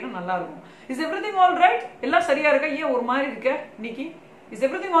 ஆங்கிலத்தை கேட்டீங்கன்னா நல்லா இருக்கும். இஸ் எவ்ரிதிங் ஆல் ரைட், எல்லாம் சரியா இருக்கா, ஏன் ஒரு மாதிரி இருக்க இன்னைக்கு, இஸ்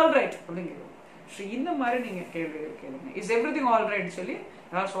எவ்ரிதிங் ஆல் ரைட் அப்படின்னு கேட்கும். ஸோ இந்த மாதிரி நீங்க கேள்விகள் கேளுங்க. இஸ் எவ்ரிதிங் ஆல் ரைட் சொல்லி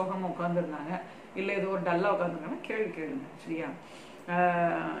யாராவது சோகமா உட்காந்துருந்தாங்க, இல்லை ஏதோ ஒரு டல்லா உட்காந்துருக்காங்கன்னா கேள்வி கேளுங்க. சரியா?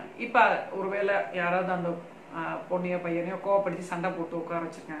 இப்ப ஒருவேளை யாராவது அந்த பொண்ணையோ பையனையோ கோவப்படுத்தி சண்டை போட்டு உட்கார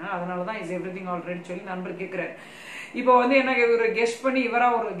வச்சிருக்காங்க, அதனாலதான் இஸ் எவ்ரிதிங் ஆல் ரைட் சொல்லி நண்பர் கேட்கிறாரு. இப்போ வந்து என்ன ஒரு கெஸ்ட் பண்ணி, இவரா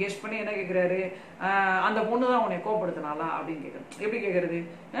ஒரு கெஸ்ட் பண்ணி என்ன கேட்கிறாரு, அந்த பொண்ணு தான் உன்னை கோவப்படுத்தினாலா அப்படின்னு கேட்கறது. எப்படி கேட்கறது?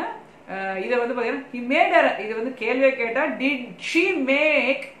 இதை வந்து பாத்தீங்கன்னா he made her, இது வந்து கேள்வியை கேட்டா did she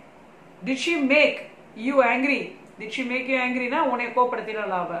make you angry, did she make you angry னா உன்னை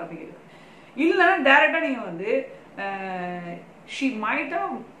கோவப்படுத்தினாலா அப்படிங்கிறது. இல்லைன்னா டைரக்டா நீங்க வந்து she might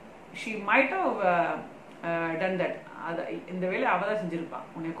have done that. இந்த வேலை அவ தான் செஞ்சிருப்பா,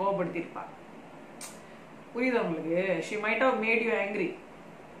 உன்னை கோபப்படுத்தியிருப்பா. புரியுதா உங்களுக்கு? she might have made you angry.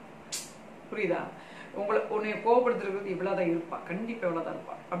 புரியுதா? உன்னை கோபப்படுத்துறது இவ்வளோதான் இருப்பா, கண்டிப்பாக இவ்வளோதான்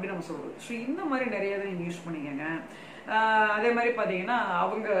இருப்பா அப்படின்னு நம்ம சொல்றது. ஸோ இந்த மாதிரி நிறைய தான் நீங்கள் யூஸ் பண்ணிக்கங்க. அதே மாதிரி பார்த்தீங்கன்னா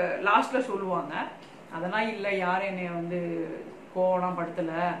அவங்க லாஸ்ட்டில் சொல்லுவாங்க, அதெல்லாம் இல்லை, யாரும் என்னை வந்து கோவம்லாம்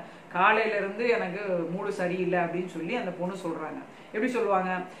படுத்தலை, காலையிலேருந்து எனக்கு மூடு சரியில்லை அப்படின்னு சொல்லி அந்த பொண்ணு சொல்கிறாங்க. எப்படி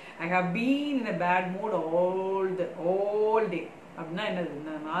சொல்லுவாங்க? I have been in a bad mood all day. அப்படின்னா என்னது?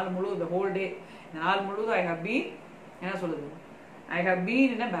 இந்த நாள் முழு, இந்த ஹோல் டே, இந்த நாள் முழுவதும் ஐ ஹவ் பீன் என்ன சொல்லுது? I have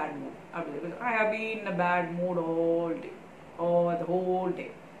been in a bad mood. I have been in a bad mood all day or the whole day.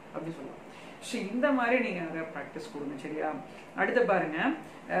 அப்படி சொல்லுவோம். ஸோ இந்த மாதிரி நீங்கள் நிறைய ப்ராக்டிஸ் கொடுங்க, சரியா? அடுத்து பாருங்க,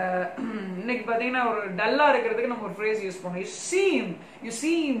 இன்னைக்கு பார்த்தீங்கன்னா ஒரு டல்லாக இருக்கிறதுக்கு நம்ம ஒரு ஃப்ரேஸ் யூஸ் பண்ணுவோம். You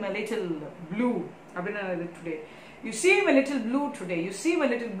seem a little blue அப்படின்னு என்னது? Today you seem a little blue today. You seem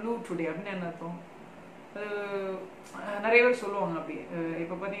a little blue today அப்படின்னு என்ன அர்த்தம்? நிறைய பேர் சொல்லுவாங்க அப்படி.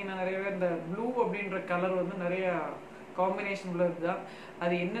 இப்போ பார்த்தீங்கன்னா நிறைய பேர் இந்த ப்ளூ அப்படின்ற கலர் வந்து நிறைய காம்பினேஷன் உள்ளது தான்.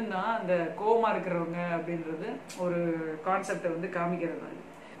 அது என்னன்னா அந்த கோமா இருக்கிறவங்க அப்படின்றது ஒரு கான்செப்டை வந்து காமிக்கிறது தான்.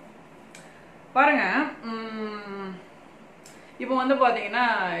 பாருங்க, இப்போ வந்து பார்த்தீங்கன்னா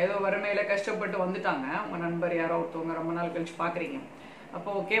ஏதோ வறுமையில கஷ்டப்பட்டு வந்துட்டாங்க உங்கள் நண்பர் யாரோ ஒருத்தவங்க, ரொம்ப நாள் கழிச்சு பார்க்குறீங்க.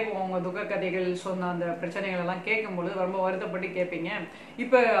 அப்போது கேட்போம், உங்கள் துக்க கதைகள் சொன்ன அந்த பிரச்சனைகள் எல்லாம் கேட்கும்பொழுது ரொம்ப வருத்தப்பட்டு கேட்பீங்க.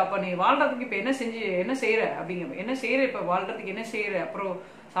 அப்போ நீ வாழ்றதுக்கு இப்போ என்ன செய்கிற அப்படிங்க, என்ன செய்கிற, இப்போ வாழ்றதுக்கு என்ன செய்கிற, அப்புறம்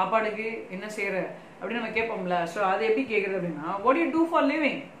சாப்பாடுக்கு என்ன செய்கிற அப்படின்னு நம்ம கேட்போம்ல. ஸோ அது எப்படி கேட்குறது அப்படின்னா, what do you do for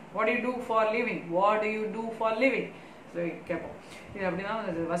living? What do you do for living? What do you do for living? So கேட்போம். இது அப்படின்னா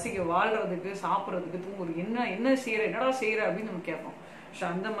வாழ்கிறதுக்கு, சாப்பிட்றதுக்கு, தூங்குறதுக்கு என்ன செய்கிற, என்னடா செய்கிற அப்படின்னு நம்ம கேட்போம். ஸோ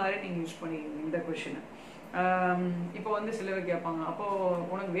அந்த மாதிரி நீங்கள் யூஸ் பண்ணிக்கணும் இந்த கொஷினை. இப்போ வந்து சில பேர் கேட்பாங்க, அப்போது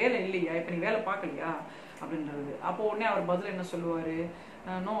உனக்கு வேலை இல்லையா, இப்போ நீ வேலை பார்க்கலையா அப்படின்றது. அப்போ உடனே அவர் பதில் என்ன சொல்லுவார்?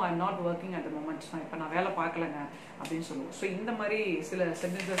 No, I am not working at the moment. இப்போ நான் வேலை பார்க்கலங்க அப்படின்னு சொல்லுவோம். ஸோ இந்த மாதிரி சில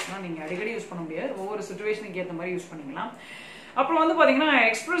சென்டென்சஸ்லாம் நீங்கள் அடிக்கடி யூஸ் பண்ண முடியாது, ஒவ்வொரு சுச்சுவேஷனுக்கு ஏற்ற மாதிரி யூஸ் பண்ணிக்கலாம். அப்புறம் வந்து பார்த்தீங்கன்னா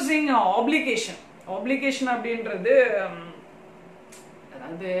எக்ஸ்பிரஸிங் ஆப்ளிகேஷன் அப்படின்றது,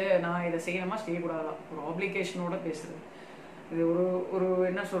 அதாவது நான் இதை செய்யணுமா செய்யக்கூடாதா, ஒரு ஆப்ளிகேஷனோட பேசுறது. இது ஒரு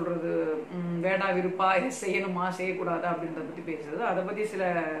என்ன சொல்றது, வேடா விருப்பா, இதை செய்யணுமா செய்யக்கூடாதா அப்படின்றத பற்றி பேசுறது. அதை பற்றி சில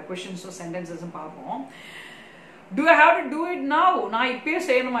கொஷின்ஸும் சென்டென்சஸும் பார்ப்போம். Do I have to do it now? நான் இப்பயே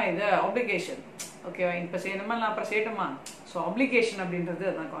செய்யணுமா இது ஆப்ளிகேஷன்? ஓகேவா, இப்போ செய்யணுமா நான் அப்புறம் செய்யணுமா? ஸோ ஆப்ளிகேஷன் அப்படின்றது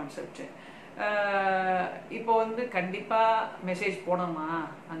அதுதான் கான்செப்ட். இப்போ வந்து கண்டிப்பாக மெசேஜ் போடணுமா,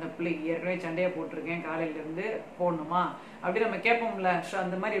 அந்த பிள்ளைக்கு ஏற்கனவே சண்டையாக போட்டிருக்கேன், காலையிலேருந்து போடணுமா அப்படி நம்ம கேட்போம்ல. ஸோ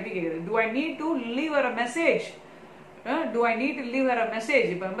அந்த மாதிரி எப்படி கேட்குறது? Do I need to leave her a message? Do I need to leave her a message?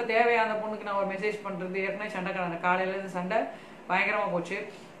 இப்போ ரொம்ப தேவையான பொண்ணுக்கு நான் ஒரு மெசேஜ் பண்ணுறது, ஏற்கனவே சண்டைக்கான காலையிலேருந்து சண்டை பயங்கரமாக போச்சு,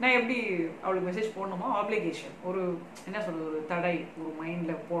 நான் எப்படி அவளுக்கு மெசேஜ் போடணுமா? ஆப்ளிகேஷன், ஒரு என்ன சொல்றது, ஒரு தடை, ஒரு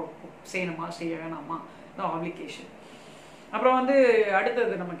மைண்டில் செய்யணுமா செய்ய வேணாமா, தான் ஆப்ளிகேஷன். அப்புறம் வந்து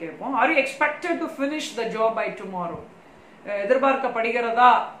அடுத்தது நம்ம கேட்போம், are you expected to finish the job by tomorrow?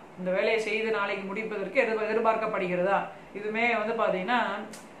 எதிர்பார்க்கப்படுகிறதா, இந்த வேலையை செய்து நாளைக்கு முடிப்பதற்கு எதிர்பார்க்கப்படுகிறதா? இதுவுமே வந்து பார்த்தீங்கன்னா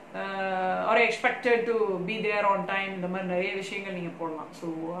are you expected to be there on time, இந்த மாதிரி நிறைய விஷயங்கள் நீங்கள் போடலாம். ஸோ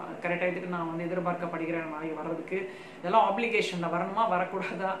கரெக்ட் டயத்துக்கு நான் வந்து எதிர்பார்க்கப்படுகிறேன் நாளைக்கு வர்றதுக்கு, இதெல்லாம் ஆப்ளிகேஷனில் வரணுமா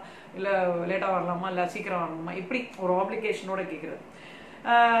வரக்கூடாதா, இல்லை லேட்டாக வரலாமா இல்லை சீக்கிரம் வரணுமா, இப்படி ஒரு ஆப்ளிகேஷனோட கேட்குறது.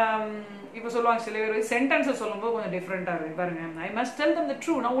 இப்போ சொல்லுவாங்க சில பேர் சென்டென்ஸை சொல்லும்போது கொஞ்சம் டிஃப்ரெண்ட்டாக இருக்குது. பாருங்க, I must tell them the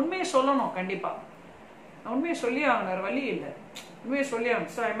true. நான் உண்மையை சொல்லணும், கண்டிப்பாக நான் உண்மையை சொல்லி ஆகணும், வேறு வழி இல்லை, உண்மையை சொல்லி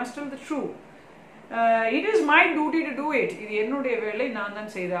ஆகணும். So I must tell the true. It is my duty to do it. இது என்னுடைய வேலை, நான் தான்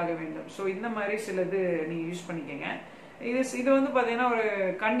செய்தாக வேண்டும். ஸோ இந்த மாதிரி சிலது நீங்கள் யூஸ் பண்ணிக்கங்க. இது வந்து பார்த்தீங்கன்னா ஒரு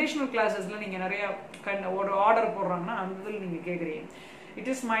கண்டிஷனல் கிளாஸஸில் நீங்கள் நிறையா ஒரு ஆர்டர் போடுறாங்கன்னா அந்த இதில் நீங்கள் கேட்குறீங்க, இட்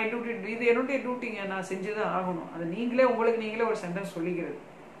இஸ் மை டியூட்டி, இது என்னுடைய டியூட்டிங்க, நான் செஞ்சு தான் ஆகணும். அது உங்களுக்கு நீங்களே ஒரு சென்டென்ஸ் சொல்லிக்கிறது.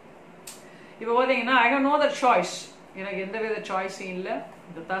 இப்போ பார்த்தீங்கன்னா I have no the choice, எனக்கு எந்த வித சாய்ஸும் இல்லை,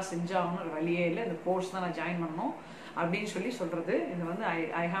 இதை தான் செஞ்சாகணும், ஒரு வழியே இல்லை, இந்த கோர்ஸ் தான் நான் ஜாயின் பண்ணணும் அப்படின்னு சொல்லி சொல்றது. இது வந்து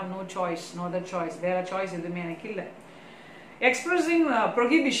I have no choice, know that choice, வேற சாய்ஸ் எதுவுமே எனக்கு இல்லை. எக்ஸ்பிரஸிங்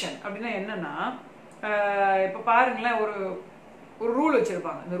ப்ரொஹிபிஷன் அப்படின்னா என்னன்னா, இப்போ பாருங்களேன், ஒரு ரூல்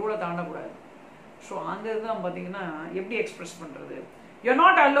வச்சிருப்பாங்க, இந்த ரூலை தாண்டக்கூடாது. ஸோ அந்த இதுதான் பார்த்தீங்கன்னா எப்படி எக்ஸ்பிரஸ் பண்ணுறது, you are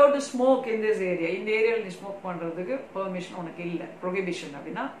not allowed to smoke in this area, இந்த ஏரியாவில் நீ ஸ்மோக் பண்ணுறதுக்கு பெர்மிஷன் உனக்கு இல்லை. ப்ரொஹிபிஷன்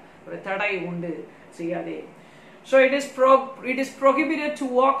அப்படின்னா ஒரு தடை உண்டு, செய்யாதே. So it is prohibited to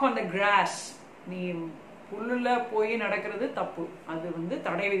walk on the cross. நீ புல்லில் போய் நடக்கிறது தப்பு, அது வந்து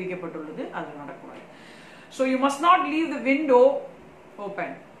தடை விதிக்கப்பட்டுள்ளது, அது நடக்கூடாது. So you must not leave the window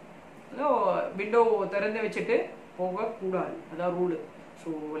open, window திறந்து வச்சுட்டு போகக்கூடாது, அதான் ரூலு.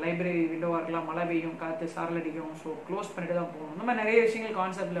 ஸோ லைப்ரரி விண்டோவாக இருக்கலாம், மழை பெய்யும், காற்று சாரல் அடிக்கும், ஸோ க்ளோஸ் பண்ணிட்டு தான் போகணும். இந்த மாதிரி நிறைய விஷயங்கள்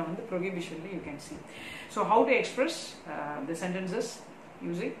கான்செப்டில் வந்து ப்ரொஹிபிஷனில் you can see. So how to express the sentences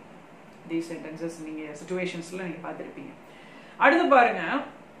using these sentences நீங்க சிச்சுவேஷன்ஸ்ல நீங்க பார்த்திருப்பீங்க. அடுத்து பாருங்க,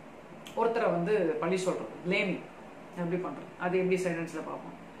 ஒருத்தரை வந்து பழி சொல்றது, blaming எப்படி பண்றது, அது எப்படி சென்டென்ஸ்ல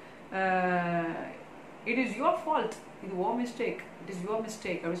பார்ப்போம். it is your fault, இது your mistake, it is your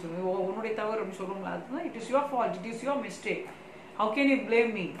mistake அப்படி சொல்லுங்க. உன்னுடைய தவறு அப்படி சொல்றோம்ல, அதுதான் it is your fault, it is your mistake, how can you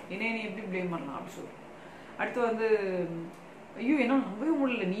blame me, என்னை நீ எப்படி blame பண்ணலாம் அப்படி சொல்றோம். அடுத்து வந்து ஐயோ என்ன நம்பவே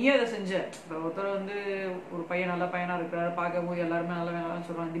முடியல, நீயே அதை செஞ்ச. இப்போ ஒருத்தர் வந்து ஒரு பையன் நல்ல பையனா இருக்கிறாரு, பார்க்கும் போது எல்லாருமே நல்ல வேணாலும்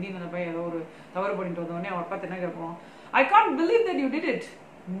சொல்றாங்க, திடீர்னு அந்த பையன் ஏதோ ஒரு தவறு பண்ணிட்டு வந்தோடனே அவர் பார்த்து என்ன கேட்போம், I can't believe that you did it,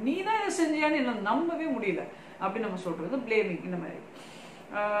 நீ தான் இதை செஞ்சியான்னு என்ன நம்பவே முடியல அப்படின்னு நம்ம சொல்றது பிளேமிங். இந்த மாதிரி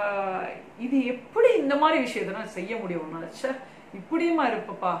இது எப்படி இந்த மாதிரி விஷயத்த செய்ய முடியும், நினைச்சா இப்படியுமா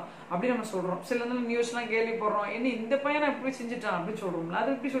இருப்பப்பா அப்படின்னு நம்ம சொல்றோம். சில நியூஸ்லாம் கேள்விப்படுறோம், என்ன இந்த பையனை எப்படி செஞ்சுட்டான் அப்படின்னு சொல்றோம்ல,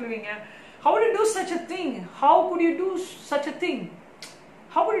 அது எப்படி சொல்லுவீங்க, how would you do such a thing, how could you do such a thing,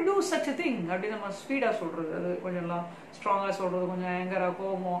 how would you do such a thing அப்படி நம்ம ஸ்பீடா சொல்றது, அது கொஞ்சம் ஸ்ட்ராங்கா சொல்றது, கொஞ்சம் ஆங்கரா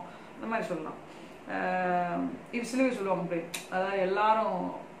கோவமோ இந்த மாதிரி சொல்லலாம். இது சில பேர் சொல்லுவாங்க, அதாவது எல்லாரும்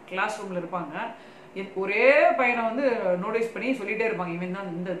கிளாஸ் ரூம்ல இருப்பாங்க, ஒரே பையனை வந்து நோட்டீஸ் பண்ணி சொல்லிட்டே இருப்பாங்க, இவன் தான்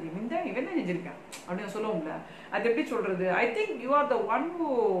செஞ்சிருக்கான் அப்படின்னு சொல்லுவோம்ல, அது எப்படி சொல்றது, I think you are the one who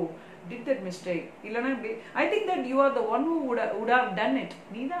did that mistake, இல்லைன்னா இப்படி I think that you are the one who would have done it,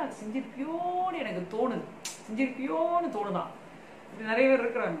 நீ தான் செஞ்சிருப்பியோன்னு எனக்கு தோணுது, செஞ்சிருப்பியோன்னு தோணுதான். இப்படி நிறைய பேர்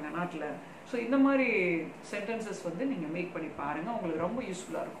இருக்கிறாங்க நாட்டில். ஸோ இந்த மாதிரி சென்டென்சஸ் வந்து நீங்கள் மேக் பண்ணி பாருங்க, உங்களுக்கு ரொம்ப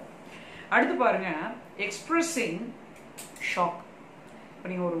யூஸ்ஃபுல்லாக இருக்கும். அடுத்து பாருங்க, எக்ஸ்பிரஸிங் ஷாக். இப்போ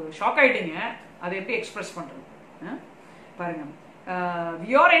நீங்கள் ஒரு ஷாக் ஆகிட்டீங்க, அதை எப்படி எக்ஸ்பிரஸ் பண்ணுறது பாருங்க.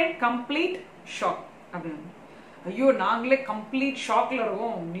 we are in complete shock அப்படின்னு, ஐயோ நாங்களே கம்ப்ளீட் ஷாக்ல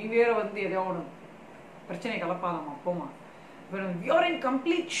இருக்கோம், நீ வேற வந்து எதாவது பிரச்சனை கலப்பாதாமா போமா. we are in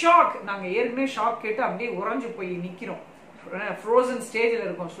complete shock, நாங்கள் ஏற்கனவே ஷாக் கேட்டு அப்படியே உறைஞ்சு போய் நிற்கிறோம், ஃப்ரோசன் ஸ்டேஜில்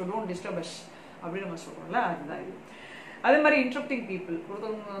இருக்கோம், ஸோ டோன்ட் டிஸ்டர்பஸ் அப்படின்னு நம்ம சொல்கிறோம்ல, அதுதான் இது. அதே மாதிரி இன்ட்ரப்டிங் பீப்புள்,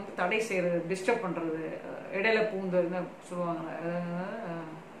 ஒருத்தவங்க வந்து தடை செய்கிறது, டிஸ்டர்ப் பண்ணுறது, இடையில பூந்துன்னு சொல்லுவாங்க,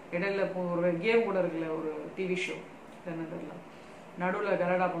 இடையில ஒரு கேம் கூட இருக்குல்ல, ஒரு டிவி ஷோ என்ன தெரியல, நடுவில்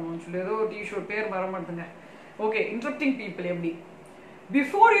கலடா பண்ணுவோம்னு சொல்லி ஏதோ ஒரு டிவி ஷோ பேர் வர மாட்டேங்க. ஓகே, இன்ட்ரப்டிங் பீப்புள் எப்படி,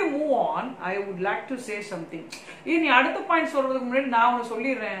 before you move on I would like to say something, நீ அடுத்த பாயிண்ட் சொல்றதுக்கு முன்னாடி நான் உனக்கு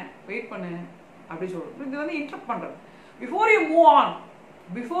சொல்லிடுறேன், வெயிட் பண்ணு அப்படி சொல்றது, இது வந்து இன்ட்ரப்ட் பண்றது. Before you move on,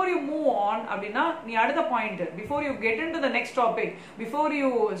 before you move on அப்படின்னா நீ அடுத்த point, before you get into the next topic, before you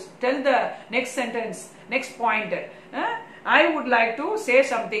tell the next sentence, next point, I would like to say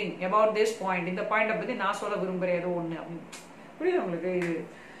something about this point, இந்த பாயிண்ட பத்தி நான் சொல்ல விரும்புறேன் ஏதோ ஒண்ணு அப்படின்னு. புரியுது உங்களுக்கு? இது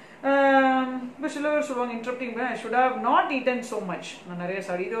இப்போ சில பேர் சொல்லுவாங்க interrupting, I should have not eaten so much, நான் நிறைய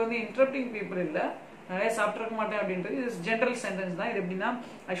சாப்பிடு, இது வந்து இன்டரப்டிங் பீப்புள் இல்லை, நிறைய சாப்பிட்ருக்க மாட்டேன் அப்படின்றது இது ஜென்ரல் சென்டென்ஸ் தான். இது எப்படின்னா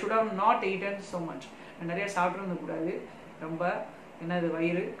I should have not eaten so much, நிறைய சாப்பிட்ருந்த கூடாது, ரொம்ப என்ன இது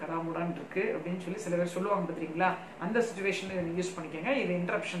வயிறு கடாமுடான்னு இருக்கு அப்படின்னு சொல்லி சில பேர் சொல்லுவாங்க பார்த்தீங்களா, அந்த சுச்சுவேஷன்ல இதை யூஸ் பண்ணிக்கோங்க, இது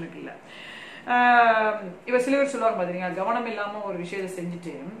இன்டரப்ஷனுக்கு இல்லை. இப்போ சில பேர் சொல்லுவாங்க பார்த்தீங்கன்னா, கவனம் இல்லாமல் ஒரு விஷயத்தை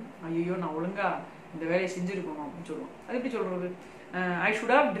செஞ்சுட்டு ஐயோ நான் ஒழுங்கா இந்த வேலையை செஞ்சுருக்கணும் அப்படின்னு சொல்லுவோம். அது எப்படி சொல்றது, I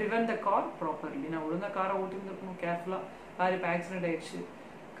should have driven the car properly, நான் ஒழுங்கா காரை ஓட்டிருந்துருக்கணும் கேர்ஃபுல்லாக, கார் இப்போ ஆக்சிடென்ட் ஆயிடுச்சு,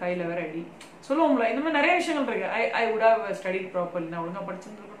 கையில் வேற அடி சொல்லுவோம்ல, இந்த மாதிரி நிறைய விஷயங்கள் இருக்கு. I would have studied properly, நான் ஒழுங்கா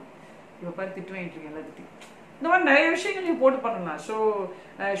படிச்சுருந்துருக்கணும், இப்போ பார்த்து திட்டு வாங்கிட்டு இருக்கேன் எல்லாத்திட்டையும், இந்த மாதிரி நிறைய விஷயங்கள் நீங்கள் போட்டு பண்ணலாம். ஸோ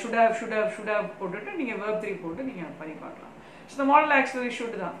should have போட்டுட்டு நீங்கள் verb 3 போட்டு நீங்கள் பண்ணி பார்க்கலாம். ஸோ இந்த மாடல் ஆக்சுவலி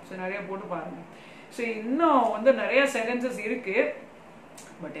ஷுட் தான். ஸோ நிறைய போட்டு பாருங்கள். ஸோ இன்னும் வந்து நிறைய சென்டென்சஸ் இருக்கு,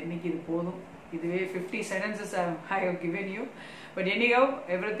 பட் இன்னைக்கு இது போதும். இதுவே 50 sentences I have given you, but anyhow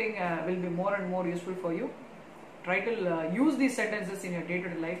everything will be more and more useful for you. Try to use these sentences in your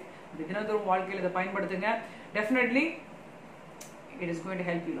day-to-day life. தினந்தோறும் வாழ்க்கையில் இதை பயன்படுத்துங்க. Definitely it is going to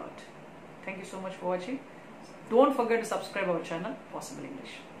help you a lot. Thank you so much for watching. Don't forget to subscribe our channel, Possible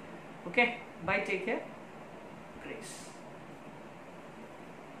English. Okay, bye, take care, grace.